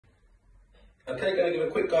Okay, going to give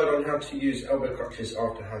a quick guide on how to use elbow crutches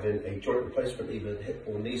after having a joint replacement, either hip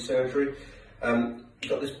or knee surgery. You've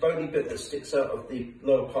got this bony bit that sticks out of the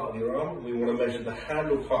lower part of your arm. We want to measure the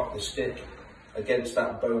handle part of the stick against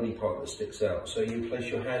that bony part that sticks out. So you place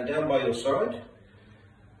your hand down by your side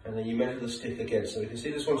and then you measure the stick again. So you can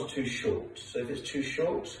see this one's too short. So if it's too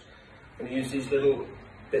short, I'm going to use these little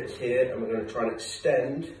bits here and we're going to try and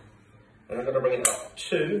extend, and I'm going to bring it up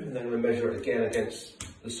 2 and then I'm going to measure it again against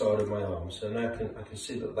the side of my arm. So now I can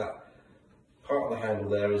see that that part of the handle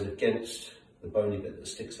there is against the bony bit that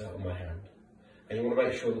sticks out of my hand. And you want to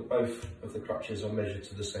make sure that both of the crutches are measured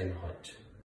to the same height.